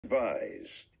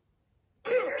advised.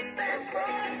 Bad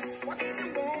boys, what you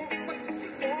want, what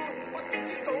you want, what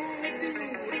you gonna do?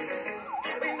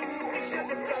 Shut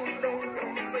the tongue, don't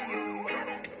come for you.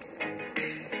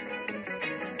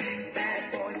 Bad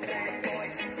boys,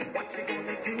 what you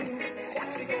gonna do?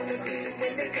 What you gonna do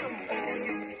when they come for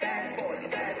you? Bad boys,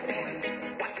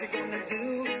 what you gonna do?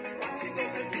 What you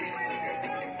gonna do when they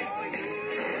come for you?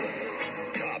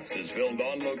 Cops is filmed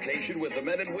on location with the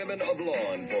men and women of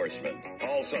law enforcement.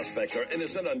 All suspects are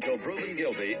innocent until proven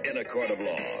guilty in a court of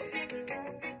law.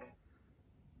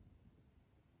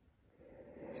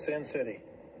 Sin City.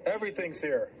 Everything's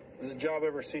here. Does the job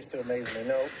ever cease to amaze me?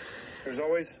 No. There's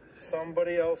always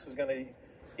somebody else who's going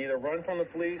to either run from the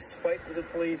police, fight with the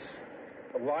police,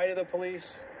 lie to the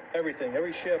police, everything.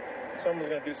 Every shift, someone's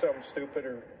going to do something stupid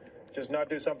or just not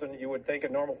do something that you would think a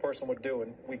normal person would do,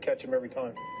 and we catch them every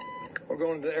time. We're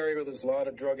going to an area where there's a lot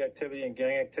of drug activity and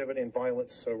gang activity and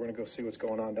violence, so we're going to go see what's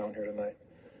going on down here tonight.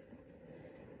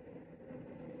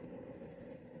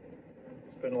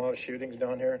 There's been a lot of shootings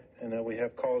down here, and we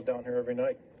have calls down here every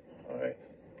night. All right.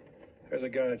 There's a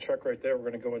guy in a truck right there. We're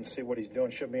going to go and see what he's doing.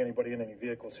 Shouldn't be anybody in any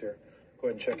vehicles here. Go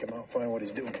ahead and check him out, find what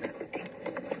he's doing here.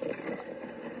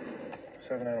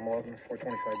 7 Adam 11,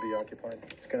 425B occupied.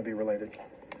 It's going to be related.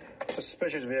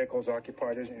 Suspicious vehicle is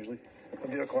occupied. There isn't usually a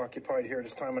vehicle occupied here at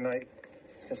this time of night.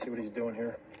 Let's go see what he's doing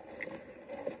here.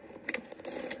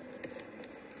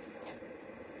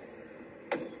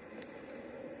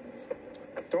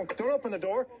 Don't open the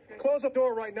door. Okay. Close the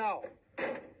door right now.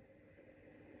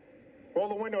 Roll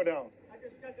the window down. I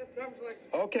just got the driver's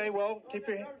license. Okay, well,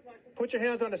 put your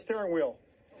hands on the steering wheel.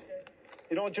 Okay.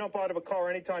 You don't jump out of a car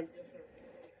anytime. Yes, sir.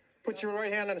 Put your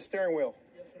right hand on the steering wheel.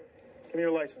 Yes, sir. Give me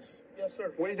your license. Yes,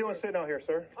 sir. What are you doing sitting out here,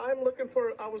 sir? I'm looking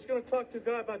for, I was going to talk to a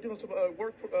guy about doing some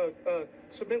work,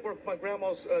 cement work for my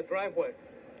grandma's driveway.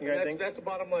 You got anything? That's the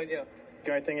bottom line, yeah.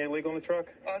 Got anything illegal in the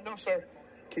truck? No, sir.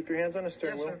 Keep your hands on the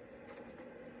steering Yes, wheel. sir.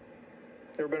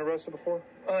 You ever been arrested before?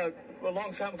 A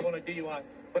long time ago on a DUI,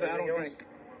 but I don't drink.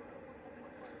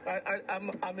 I have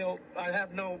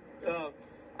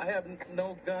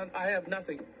no gun. I have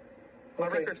nothing. My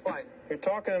record's fine. You're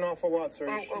talking an awful lot, sir.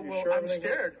 Well, sure I'm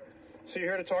scared. So you're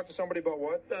here to talk to somebody about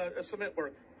what? Cement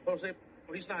work. Jose,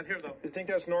 he's not here though. You think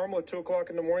that's normal at 2 o'clock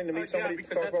in the morning to meet somebody to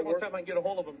talk about work? Yeah, because that's the one time I can get a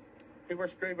hold of him. He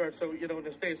works graveyard, so and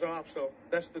his days off. So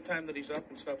that's the time that he's up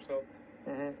and stuff. So.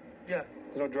 Yeah.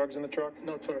 There's no drugs in the truck?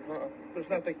 No, sir. There's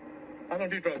nothing. I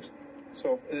don't do drugs.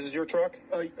 So, this is your truck?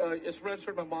 It's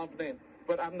registered my mom's name,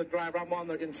 but I'm the driver. I'm on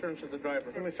the insurance of the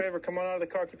driver. Do me a favor. Come on out of the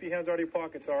car. Keep your hands out of your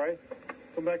pockets, all right?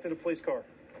 Come back to the police car.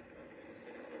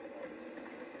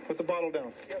 Put the bottle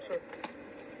down. Yes, sir.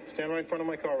 Stand right in front of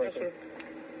my car right there.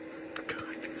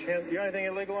 Yes, sir. You got anything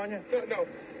illegal on you? No.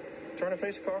 Turn and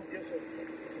face the car. Yes, sir.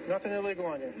 Nothing illegal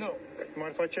on you? No.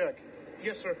 Mind if I check?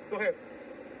 Yes, sir. Go ahead.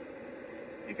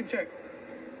 You can check.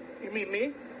 You mean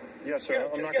me? Yes, sir. Yeah,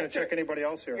 I'm not going to check anybody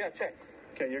else here. Yeah, check.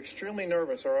 Okay, you're extremely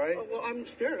nervous, all right? Well, I'm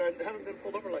scared. I haven't been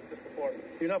pulled over like this before.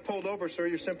 You're not pulled over, sir.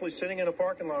 You're simply sitting in a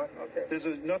parking lot. Okay. There's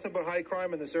nothing but high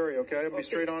crime in this area, okay? I'll be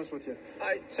straight honest with you.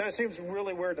 So it seems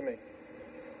really weird to me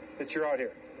that you're out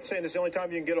here. Saying this is the only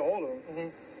time you can get a hold of them.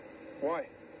 Mm-hmm. Why?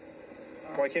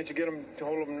 Why can't you get them to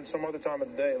hold of them some other time of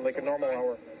the day, like a normal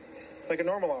hour? Like a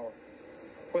normal hour.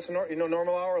 What's the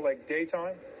normal hour? Like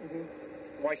daytime? Mm-hmm.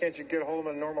 Why can't you get a hold of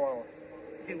him at a normal hour?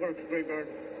 He works graveyard.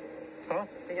 Huh?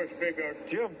 He works graveyard.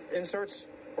 Do you have inserts?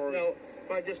 Or... No,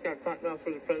 I just got caught now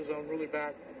for the prednisone really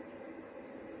bad.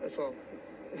 That's all.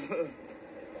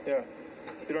 Yeah.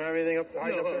 You don't have anything up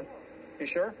hiding up there? You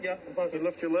sure? Yeah. You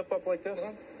lift your lip up like this?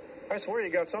 I swear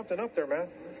you got something up there, man.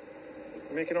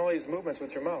 You're making all these movements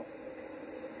with your mouth.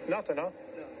 Nothing, huh?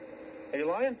 No. Are you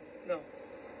lying? No.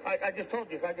 I just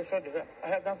told you. I just told you that. I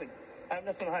have nothing. I have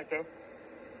nothing to hide, Joe.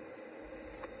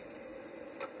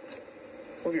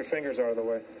 Move your fingers out of the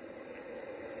way.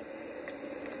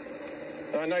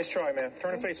 Nice try, man.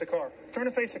 Turn and face the car. Turn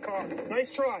and face the car. Nice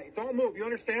try. Don't move. You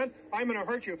understand? I'm going to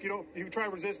hurt you if you try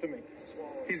resisting me.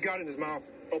 He's got it in his mouth.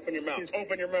 Open your mouth.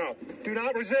 Open your mouth. Do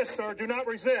not resist, sir. Do not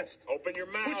resist. Open your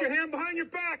mouth. Put your hand behind your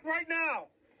back right now.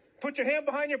 Put your hand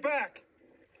behind your back.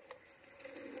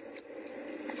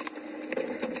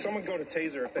 Someone go to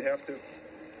taser if they have to.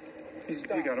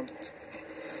 We got him.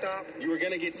 Stop. You were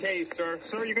going to get tased, sir.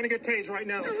 Sir, you're going to get tased right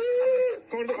now.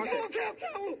 Go to the...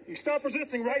 Okay. You stop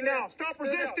resisting right now. Stop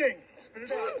resisting. Spit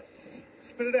it out.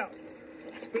 Spit it out.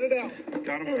 Spit it out.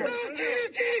 Got him.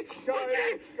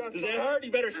 Does it hurt?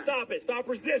 You better stop it. Stop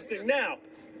resisting now.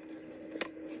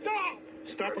 Stop.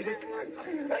 Stop resisting.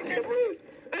 I can't breathe.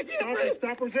 I can't breathe.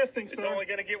 Stop resisting, sir. It's only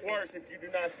going to get worse if you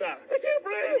do not stop. I can't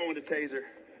breathe. I'm going to taser.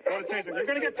 Go to taser. You're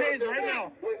going to get tased right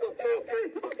now.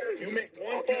 You make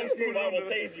one false move, I will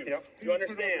tase you. Yep. You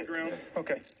understand?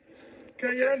 Okay.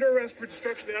 Okay, you're under arrest for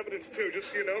destruction of evidence too,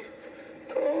 just so you know.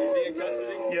 Is he in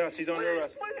custody? Yes, he's under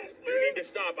arrest. You need to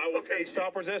stop. I will tase you.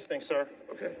 Stop resisting, sir.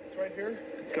 Okay, it's right here.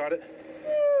 Got it.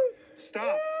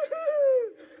 Stop.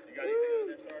 You got anything on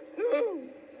there,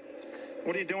 Sergeant?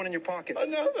 What are you doing in your pocket?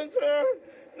 Nothing, sir.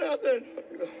 Nothing.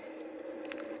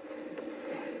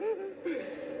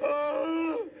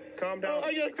 Calm down.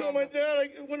 I gotta call my dad.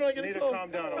 When do I You get need a to call?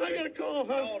 calm down, I okay? gotta call him.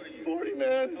 How old are you? 40,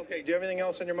 man. Okay, Do you have anything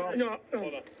else in your mouth? No,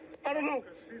 hold on. I don't know.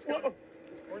 What?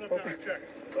 We're not down to check.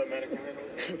 Let medical handle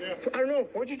it. I don't know.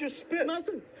 What'd you just spit?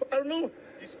 Nothing. I don't know.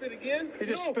 You spit again? You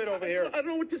just No, spit over here. I don't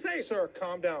know what to say. Sir,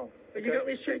 calm down. You Okay? got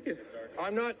me shaking.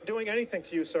 I'm not doing anything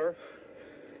to you, sir.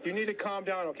 You need to calm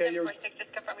down, okay? You're...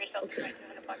 Just confirm yourself. Okay. In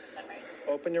the apartment, right?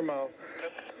 Open your mouth.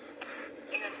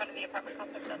 You're in front of the apartment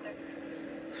complex out there.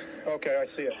 Okay, I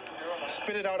see it.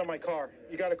 Spit it out of my car.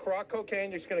 You got a crack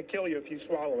cocaine, it's going to kill you if you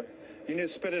swallow it. You need to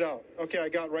spit it out. Okay, I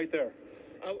got it right there.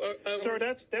 Sir,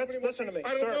 that's listen to me. I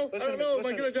don't Sir, know. listen I don't to me. know. Am I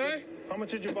Listen gonna to me. die? How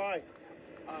much did you buy?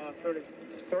 30.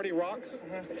 30 rocks?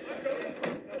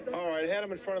 All right, I had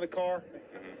him in front of the car,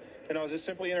 and I was just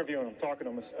simply interviewing him, talking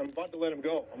to him. I'm about to let him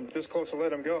go. I'm this close to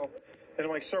let him go. And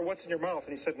I'm like, sir, what's in your mouth?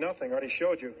 And he said, nothing. I already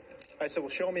showed you. I said, well,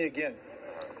 show me again.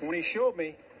 When he showed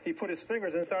me, he put his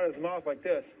fingers inside of his mouth like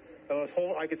this. And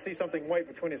I could see something white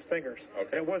between his fingers. Okay.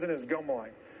 And it wasn't his gum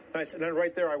line. And then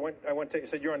right there, I went to, he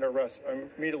said, you're under arrest. I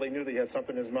immediately knew that he had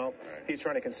something in his mouth. He's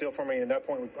trying to conceal from me. And at that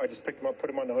point, I just picked him up, put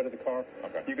him on the hood of the car.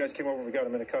 Okay. You guys came over, we got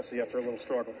him into custody after a little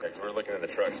struggle. Okay, 'cause we were looking in the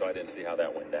truck, so I didn't see how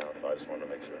that went down, so I just wanted to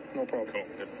make sure. No problem. Cool.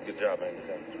 Good job, man. Good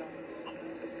job.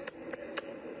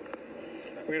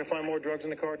 We're going to find more drugs in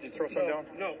the car. Did you throw some down?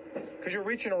 No. Because you're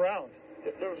reaching around.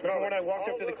 Remember when I walked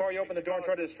up to the car, you opened the door and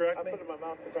tried to distract me? I put it in my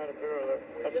mouth to kind of barrel there.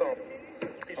 That's all.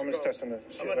 I'm just testing the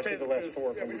shit. gonna Let's tell see you the last truth.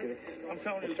 four if we get it. I'm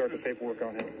telling you Let's start the the truth. paperwork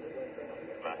on him.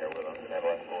 Not here with him.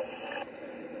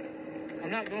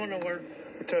 I'm not going nowhere.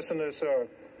 We're testing this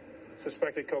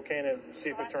suspected cocaine and see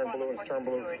if it turned blue. It's turned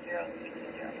blue. I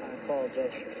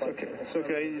apologize. It's okay. It's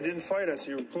okay. You didn't fight us.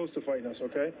 You were close to fighting us,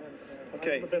 okay?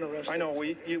 Okay. I've been arrested. I know.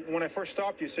 When I first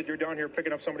stopped, you said you're down here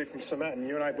picking up somebody from cement, and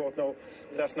you and I both know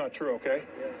that's not true, okay?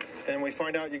 And we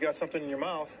find out you got something in your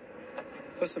mouth.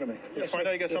 Listen to me. You find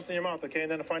out you got something in your mouth, okay?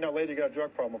 And then to find out later you got a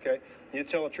drug problem, okay? You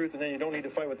tell the truth, and then you don't need to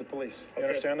fight with the police. You Okay.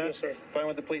 understand that? Yes, sir. Fighting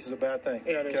with the police is a bad thing,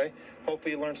 Yeah, it is. okay?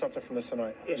 Hopefully you learn something from this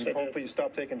tonight. Yes, And I did. hopefully you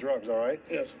stop taking drugs, all right?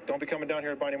 Yes. Don't be coming down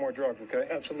here to buy any more drugs, okay?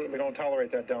 Absolutely. We don't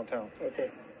tolerate that downtown.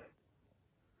 Okay.